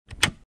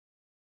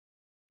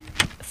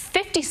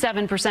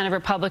57% of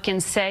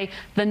Republicans say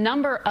the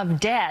number of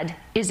dead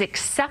is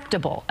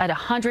acceptable at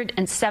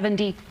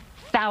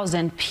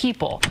 170,000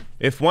 people.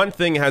 If one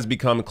thing has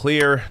become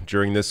clear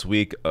during this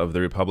week of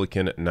the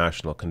Republican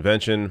National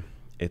Convention,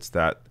 it's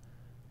that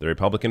the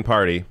Republican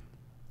Party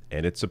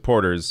and its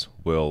supporters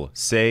will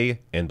say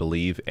and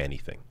believe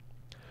anything.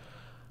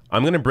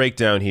 I'm going to break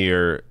down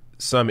here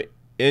some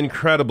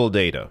incredible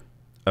data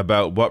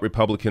about what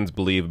Republicans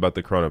believe about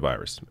the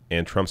coronavirus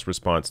and Trump's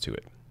response to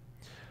it.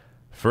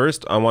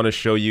 First, I want to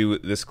show you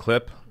this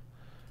clip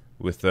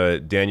with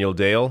Daniel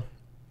Dale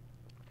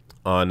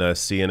on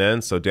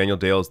CNN. So Daniel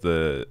Dale is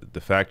the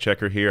fact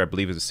checker here. I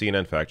believe he's a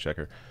CNN fact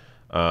checker.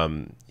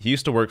 He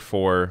used to work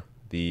for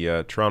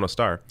the Toronto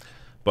Star.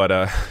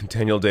 But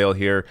Daniel Dale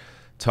here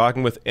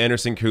talking with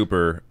Anderson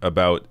Cooper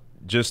about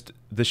just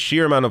the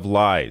sheer amount of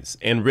lies.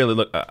 And really,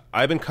 look,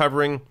 I've been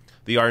covering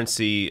the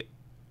RNC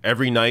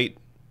every night,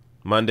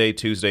 Monday,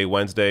 Tuesday,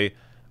 Wednesday.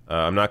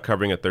 I'm not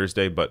covering it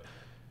Thursday, but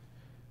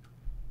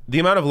the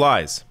amount of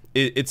lies,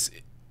 it's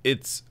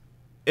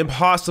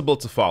impossible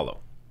to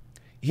follow.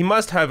 He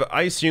must have,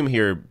 I assume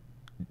here,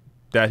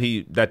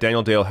 that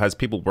Daniel Dale has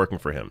people working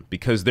for him,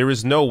 because there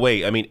is no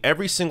way. I mean,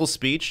 every single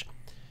speech,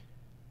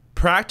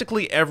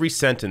 practically every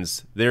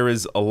sentence, there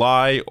is a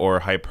lie or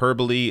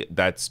hyperbole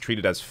that's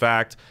treated as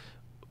fact.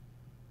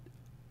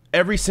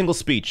 Every single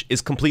speech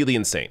is completely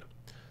insane.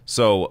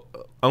 So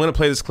I'm going to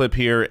play this clip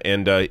here,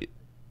 and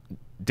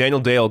Daniel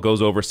Dale goes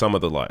over some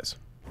of the lies.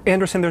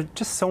 Anderson, there's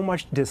just so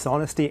much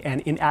dishonesty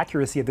and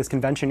inaccuracy at this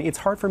convention. It's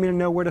hard for me to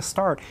know where to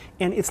start.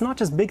 And it's not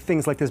just big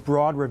things like this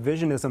broad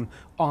revisionism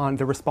on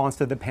the response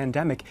to the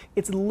pandemic.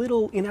 It's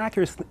little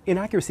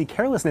inaccuracy,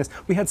 carelessness.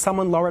 We had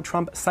someone, Laura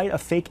Trump, cite a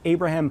fake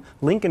Abraham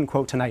Lincoln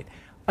quote tonight.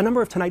 A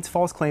number of tonight's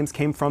false claims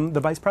came from the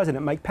Vice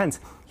President, Mike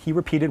Pence. He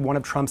repeated one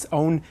of Trump's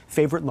own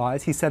favorite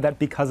lies. He said that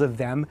because of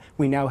them,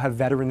 we now have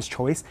veterans'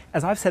 choice.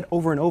 As I've said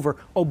over and over,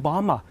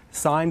 Obama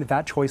signed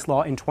that choice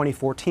law in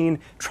 2014.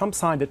 Trump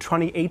signed a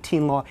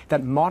 2018 law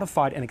that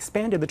modified and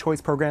expanded the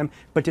choice program,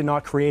 but did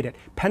not create it.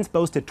 Pence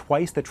boasted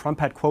twice that Trump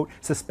had, quote,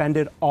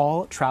 suspended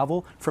all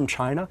travel from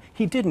China.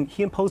 He didn't.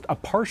 He imposed a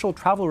partial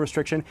travel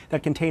restriction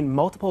that contained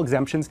multiple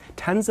exemptions.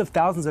 Tens of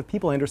thousands of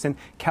people, Anderson,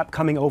 kept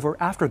coming over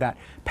after that.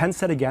 Pence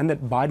said again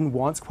that Biden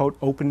wants, quote,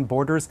 open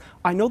borders.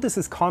 I know this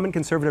is common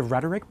conservative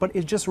rhetoric, but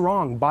it's just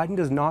wrong. Biden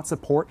does not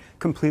support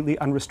completely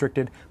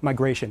unrestricted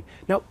migration.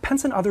 Now,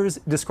 Pence and others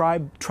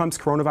describe Trump's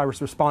coronavirus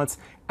response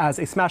as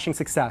a smashing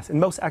success, and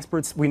most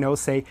experts we know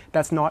say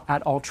that's not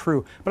at all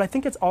true. But I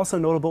think it's also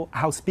notable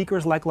how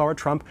speakers like Laura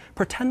Trump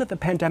pretend that the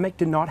pandemic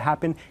did not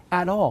happen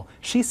at all.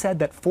 She said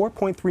that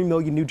 4.3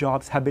 million new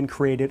jobs have been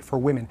created for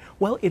women.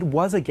 Well, it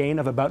was a gain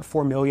of about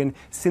 4 million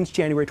since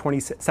January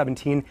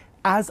 2017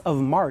 as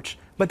of March,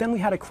 but then we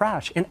had a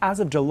crash, and as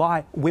of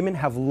July, women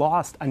have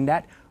lost a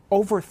net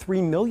over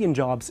 3 million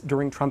jobs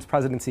during Trump's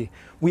presidency.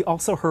 We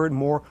also heard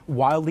more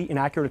wildly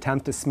inaccurate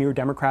attempts to smear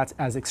Democrats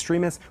as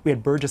extremists. We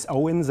had Burgess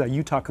Owens, a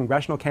Utah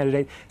congressional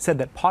candidate, said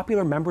that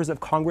popular members of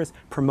Congress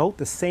promote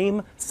the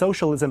same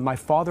socialism my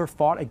father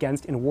fought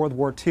against in World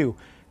War II.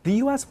 The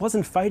U.S.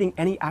 wasn't fighting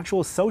any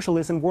actual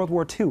socialists in World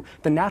War II.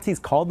 The Nazis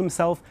called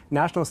themselves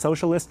National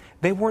Socialists.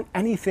 They weren't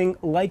anything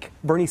like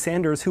Bernie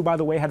Sanders, who, by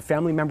the way, had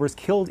family members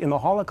killed in the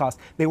Holocaust.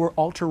 They were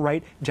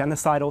ultra-right,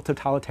 genocidal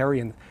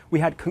totalitarians. We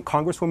had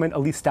Congresswoman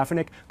Elise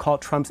Stefanik call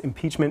Trump's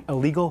impeachment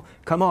illegal.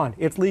 Come on,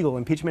 it's legal.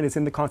 Impeachment is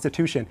in the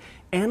Constitution.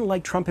 And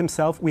like Trump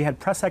himself, we had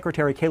Press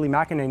Secretary Kayleigh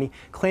McEnany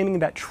claiming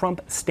that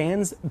Trump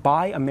stands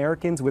by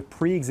Americans with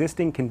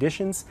pre-existing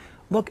conditions.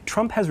 Look,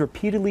 Trump has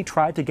repeatedly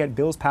tried to get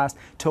bills passed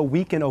to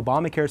weaken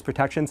Obamacare's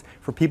protections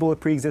for people with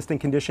pre-existing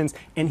conditions,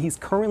 and he's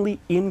currently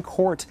in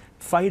court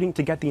fighting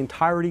to get the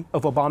entirety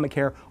of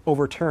Obamacare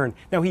overturned.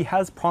 Now, he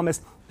has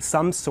promised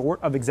some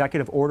sort of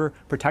executive order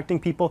protecting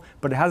people,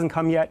 but it hasn't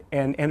come yet,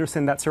 and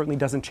Anderson, that certainly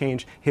doesn't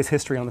change his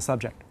history on the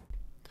subject.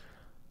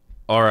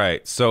 All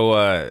right,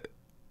 so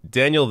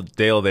Daniel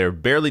Dale there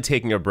barely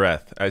taking a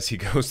breath as he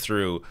goes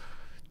through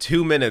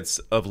 2 minutes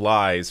of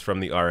lies from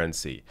the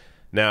RNC.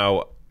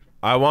 Now,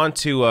 I want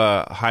to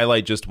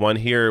highlight just one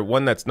here,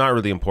 one that's not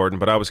really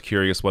important, but I was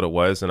curious what it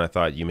was, and I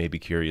thought you may be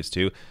curious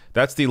too.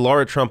 That's the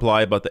Laura Trump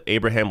lie about the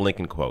Abraham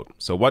Lincoln quote.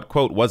 So what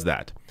quote was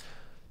that?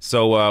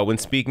 So when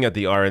speaking at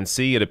the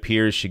RNC, it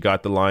appears she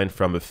got the line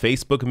from a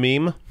Facebook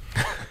meme,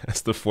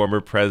 as the former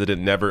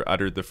president never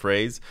uttered the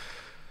phrase.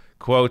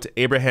 Quote,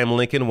 Abraham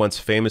Lincoln once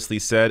famously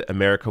said,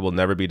 America will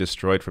never be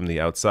destroyed from the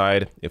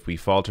outside. If we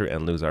falter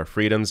and lose our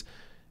freedoms,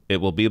 it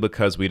will be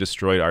because we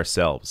destroyed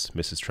ourselves,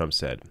 Mrs. Trump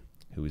said,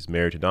 who is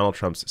married to Donald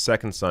Trump's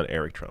second son,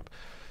 Eric Trump.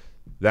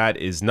 That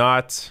is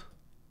not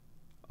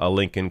a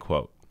Lincoln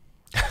quote.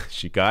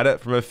 She got it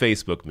from a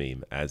Facebook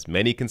meme, as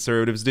many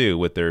conservatives do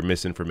with their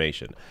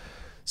misinformation.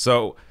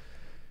 So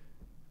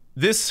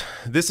this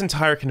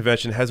entire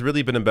convention has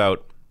really been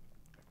about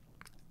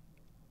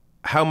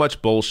how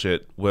much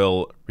bullshit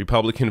will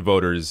Republican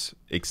voters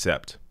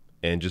accept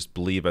and just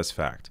believe as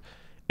fact.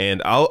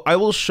 And I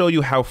will show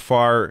you how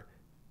far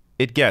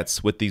it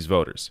gets with these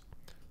voters.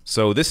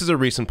 So this is a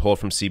recent poll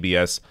from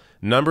CBS.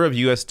 Number of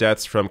U.S.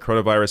 deaths from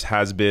coronavirus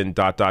has been ...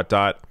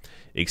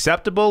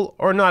 Acceptable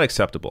or not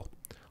acceptable?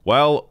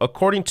 Well,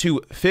 according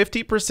to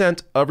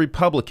 50% of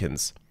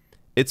Republicans,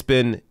 it's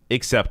been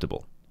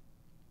acceptable.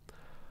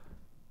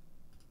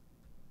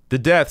 The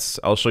deaths,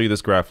 I'll show you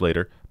this graph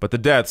later, but the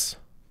deaths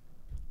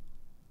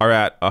are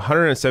at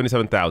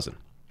 177,000.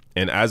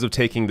 And as of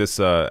taking this,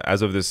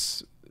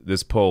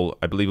 this poll,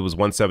 I believe it was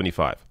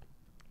 175.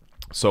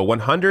 So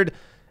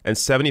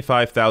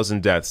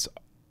 175,000 deaths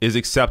is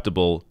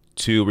acceptable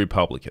to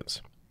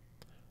Republicans.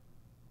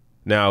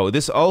 Now,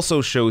 this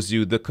also shows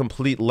you the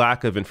complete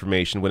lack of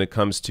information when it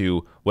comes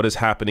to what is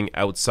happening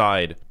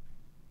outside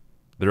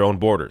their own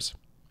borders.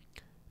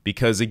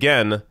 Because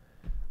again,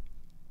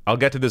 I'll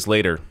get to this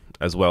later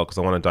as well because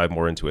I want to dive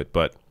more into it,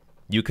 but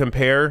you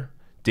compare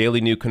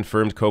daily new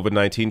confirmed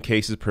COVID-19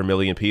 cases per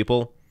million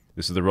people.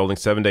 This is the rolling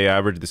 7-day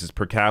average. This is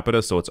per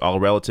capita, so it's all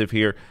relative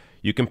here.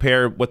 You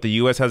compare what the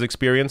U.S. has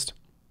experienced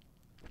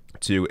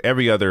to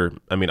every other,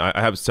 I mean, I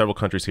have several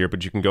countries here,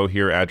 but you can go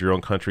here, add your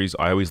own countries.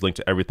 I always link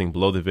to everything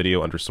below the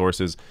video under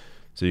sources,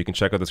 so you can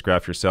check out this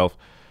graph yourself.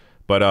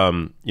 But,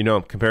 you know,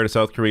 compared to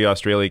South Korea,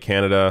 Australia,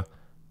 Canada,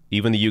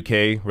 even the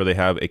UK, where they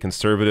have a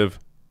conservative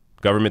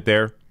government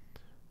there,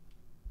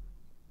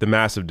 the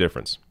massive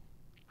difference.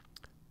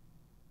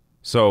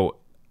 So,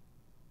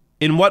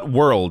 in what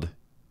world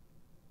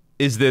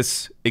is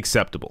this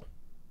acceptable?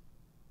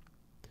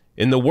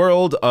 In the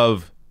world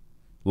of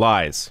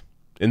lies,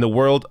 in the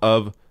world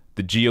of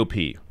the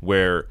GOP,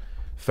 where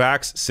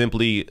facts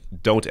simply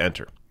don't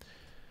enter.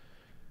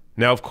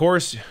 Now, of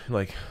course,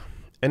 like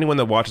anyone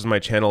that watches my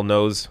channel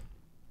knows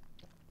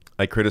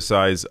I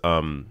criticize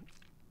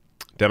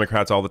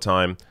Democrats all the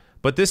time,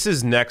 but this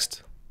is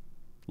next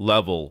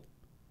level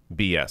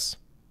BS.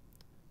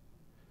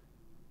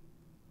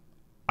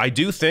 I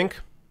do think,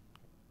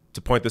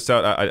 to point this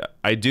out,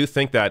 I do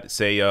think that,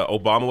 say,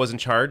 Obama was in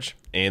charge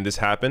and this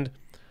happened,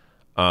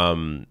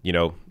 you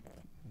know,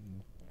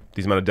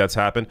 these amount of deaths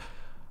happened,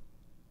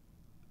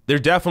 there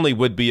definitely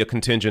would be a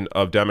contingent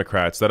of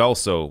Democrats that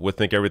also would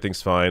think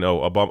everything's fine. Oh,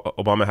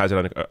 Obama has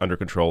it under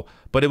control,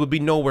 but it would be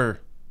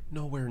nowhere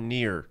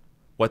near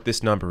what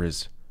this number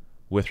is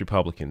with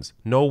Republicans.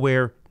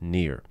 Nowhere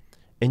near.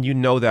 And you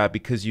know that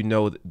because you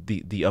know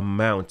the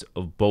amount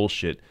of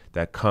bullshit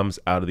that comes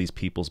out of these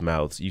people's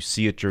mouths. You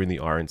see it during the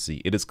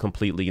RNC. It is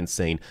completely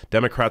insane.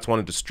 Democrats want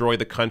to destroy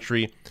the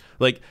country.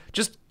 Like,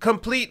 just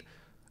complete,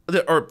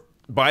 or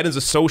Biden's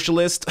a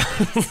socialist.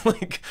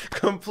 Like,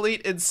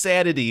 complete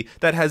insanity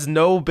that has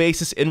no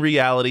basis in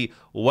reality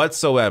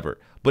whatsoever.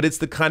 But it's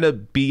the kind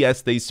of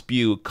BS they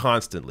spew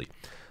constantly.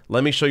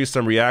 Let me show you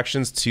some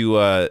reactions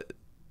to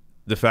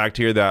the fact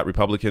here that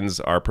Republicans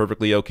are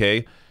perfectly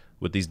okay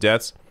with these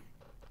deaths.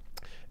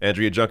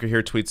 Andrea Junker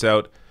here tweets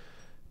out,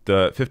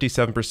 the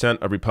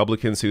 57% of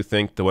Republicans who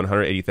think the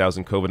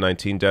 180,000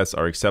 COVID-19 deaths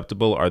are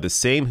acceptable are the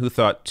same who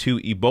thought 2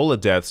 Ebola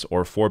deaths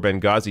or 4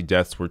 Benghazi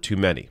deaths were too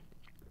many.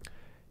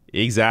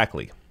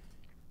 Exactly.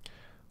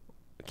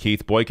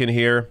 Keith Boykin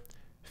here,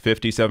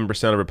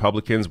 57% of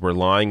Republicans were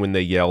lying when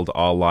they yelled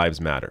all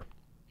lives matter.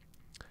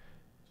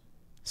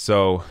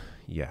 So,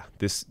 yeah,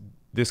 this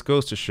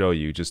goes to show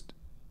you, just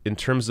in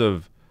terms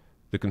of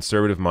the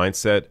conservative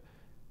mindset,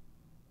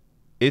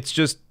 it's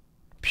just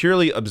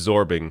purely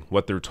absorbing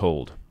what they're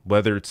told,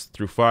 whether it's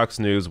through Fox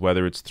News,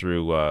 whether it's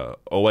through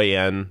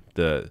OAN,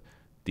 the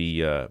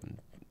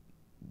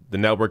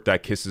network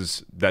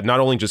that not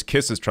only just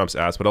kisses Trump's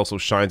ass, but also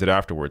shines it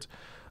afterwards.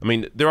 I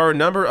mean, there are a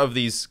number of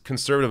these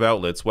conservative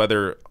outlets,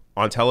 whether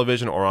on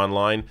television or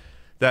online,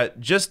 that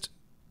just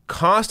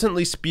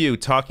constantly spew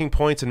talking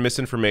points and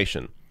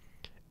misinformation.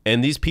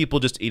 And these people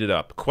just eat it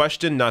up.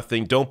 Question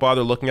nothing. Don't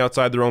bother looking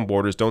outside their own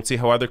borders. Don't see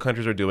how other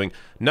countries are doing.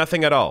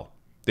 Nothing at all.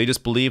 They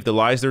just believe the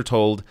lies they're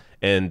told,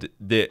 and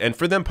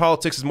for them,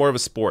 politics is more of a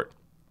sport.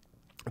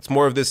 It's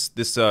more of this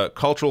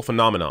cultural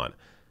phenomenon,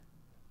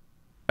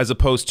 as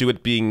opposed to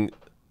it being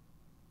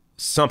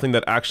something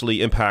that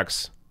actually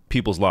impacts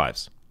people's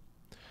lives.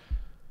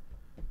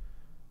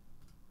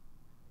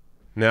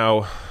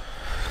 Now,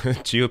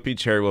 GOP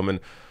chairwoman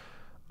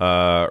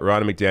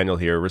Ronna McDaniel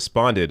here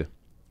responded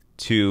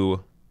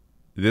to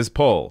this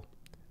poll,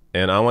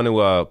 and I want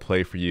to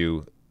play for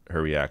you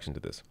her reaction to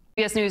this.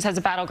 CBS News has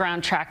a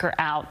battleground tracker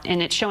out,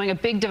 and it's showing a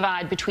big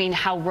divide between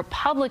how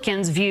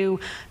Republicans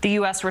view the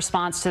U.S.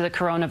 response to the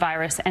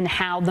coronavirus and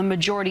how the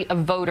majority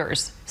of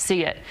voters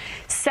see it.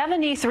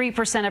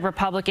 73% of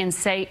Republicans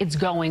say it's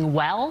going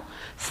well.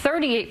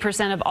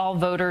 38% of all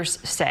voters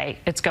say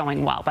it's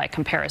going well by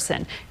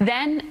comparison.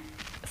 Then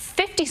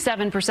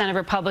 57% of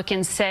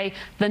Republicans say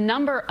the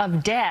number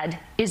of dead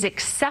is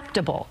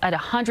acceptable at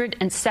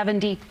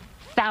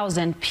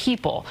 170,000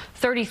 people.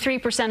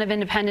 33% of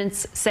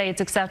independents say it's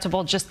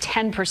acceptable, just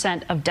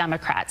 10% of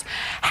Democrats.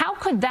 How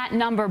could that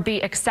number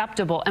be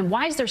acceptable, and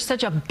why is there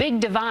such a big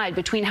divide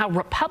between how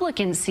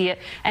Republicans see it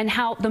and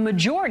how the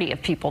majority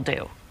of people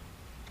do?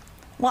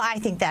 Well, I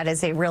think that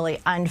is a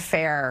really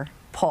unfair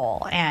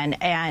poll,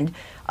 and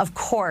of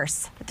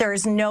course, there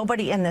is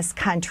nobody in this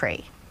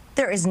country,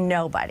 there is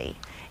nobody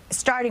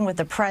starting with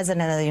the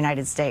President of the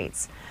United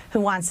States, who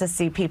wants to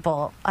see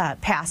people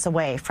pass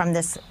away from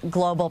this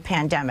global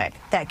pandemic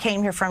that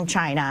came here from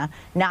China,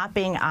 not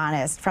being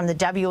honest, from the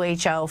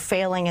WHO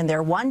failing in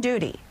their one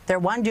duty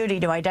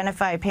to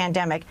identify a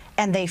pandemic,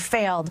 and they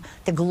failed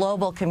the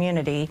global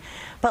community.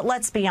 But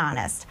let's be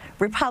honest,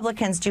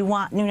 Republicans do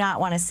not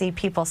want to see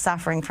people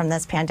suffering from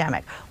this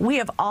pandemic. We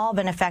have all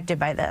been affected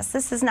by this.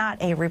 This is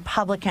not a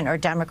Republican or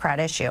Democrat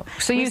issue.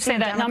 So you say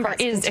that number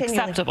is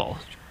acceptable?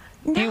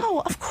 No,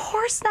 of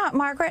course not,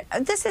 Margaret.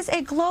 This is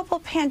a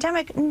global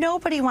pandemic.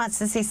 Nobody wants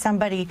to see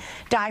somebody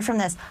die from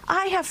this.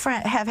 I have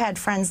had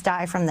friends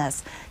die from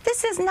this.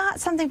 This is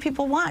not something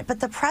people want, but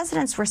the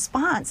president's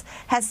response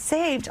has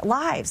saved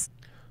lives.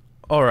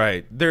 All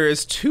right, there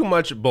is too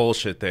much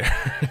bullshit there.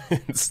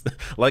 It's,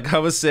 like I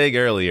was saying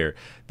earlier,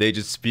 they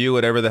just spew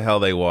whatever the hell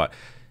they want.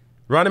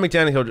 Ronna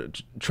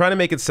McDaniel trying to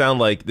make it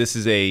sound like this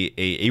is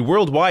a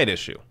worldwide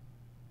issue.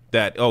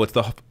 That, oh, it's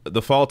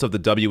the fault of the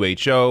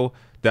WHO.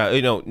 That,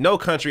 you know, no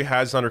country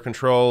has it under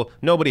control.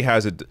 Nobody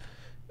has it.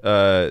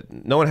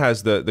 No one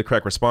has the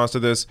correct response to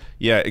this.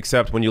 Yeah,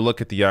 except when you look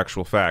at the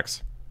actual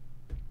facts.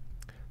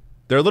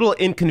 They're a little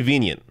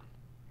inconvenient.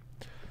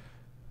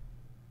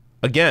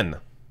 Again,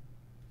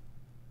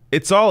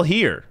 it's all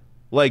here.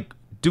 Like,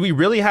 do we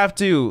really have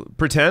to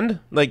pretend?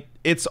 Like,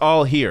 it's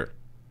all here.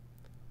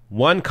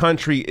 One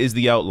country is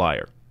the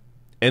outlier.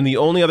 And the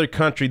only other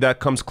country that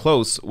comes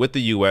close with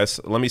the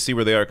U.S., let me see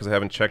where they are because I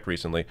haven't checked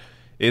recently,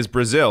 is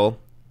Brazil.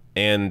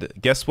 And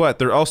guess what?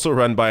 They're also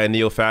run by a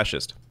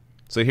neo-fascist.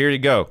 So here you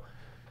go.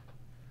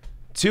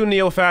 Two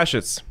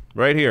neo-fascists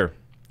right here.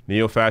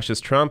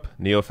 Neo-fascist Trump,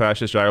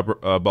 neo-fascist Jair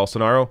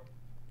Bolsonaro.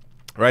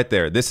 Right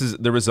there. This is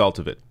the result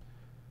of it.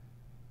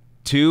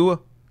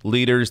 Two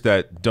leaders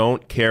that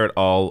don't care at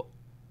all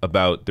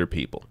about their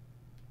people.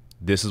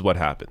 This is what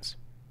happens.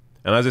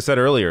 And as I said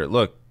earlier,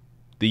 look,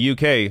 the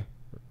UK,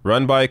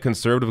 run by a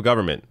conservative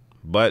government,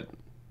 but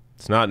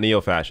it's not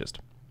neo-fascist.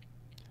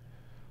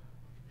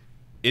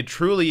 It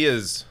truly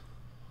is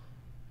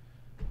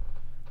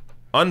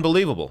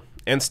unbelievable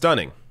and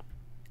stunning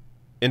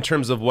in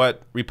terms of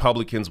what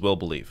Republicans will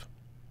believe.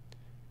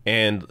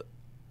 And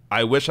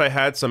I wish I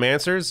had some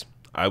answers.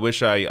 I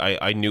wish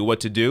I knew what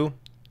to do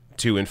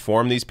to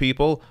inform these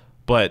people.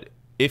 But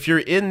if you're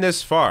in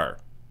this far,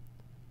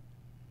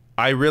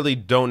 I really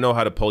don't know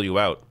how to pull you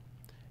out.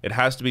 It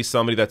has to be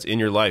somebody that's in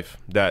your life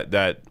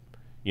that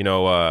you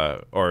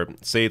know, or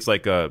say it's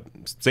like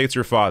say it's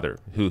your father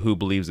who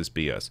believes this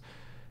BS.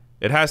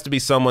 It has to be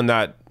someone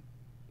that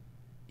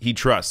he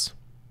trusts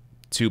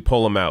to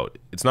pull him out.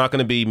 It's not going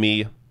to be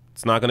me.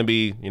 It's not going to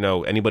be, you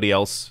know, anybody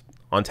else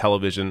on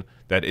television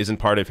that isn't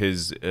part of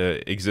his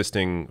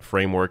existing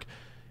framework.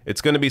 It's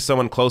going to be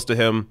someone close to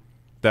him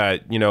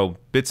that, you know,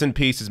 bits and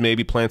pieces,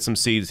 maybe plant some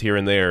seeds here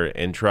and there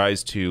and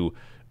tries to,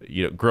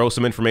 you know, grow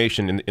some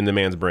information in the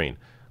man's brain.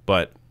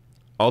 But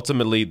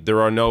ultimately,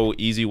 there are no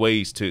easy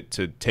ways to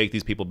take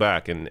these people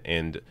back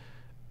and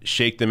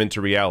shake them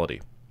into reality.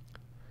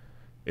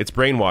 It's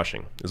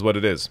brainwashing is what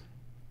it is.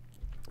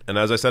 And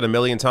as I said a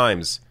million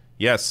times,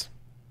 yes,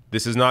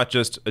 this is not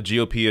just a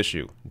GOP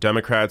issue.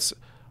 Democrats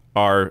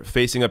are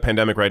facing a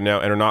pandemic right now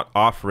and are not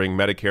offering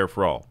Medicare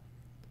for all.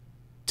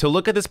 To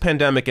look at this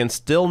pandemic and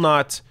still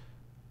not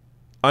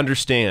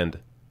understand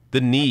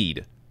the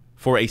need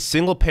for a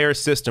single-payer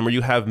system where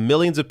you have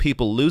millions of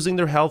people losing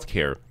their health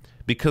care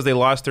because they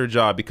lost their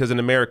job, because in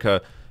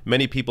America,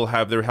 many people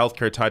have their health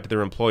care tied to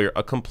their employer,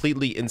 a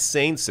completely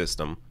insane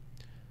system.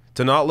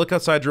 To not look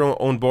outside your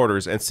own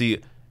borders and see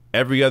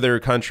every other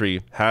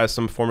country has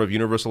some form of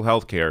universal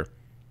health care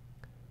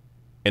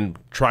and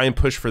try and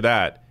push for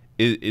that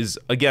is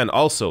again,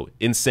 also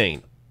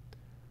insane.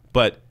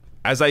 But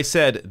as I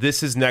said,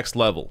 this is next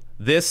level.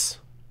 This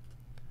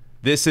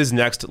is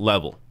next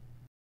level.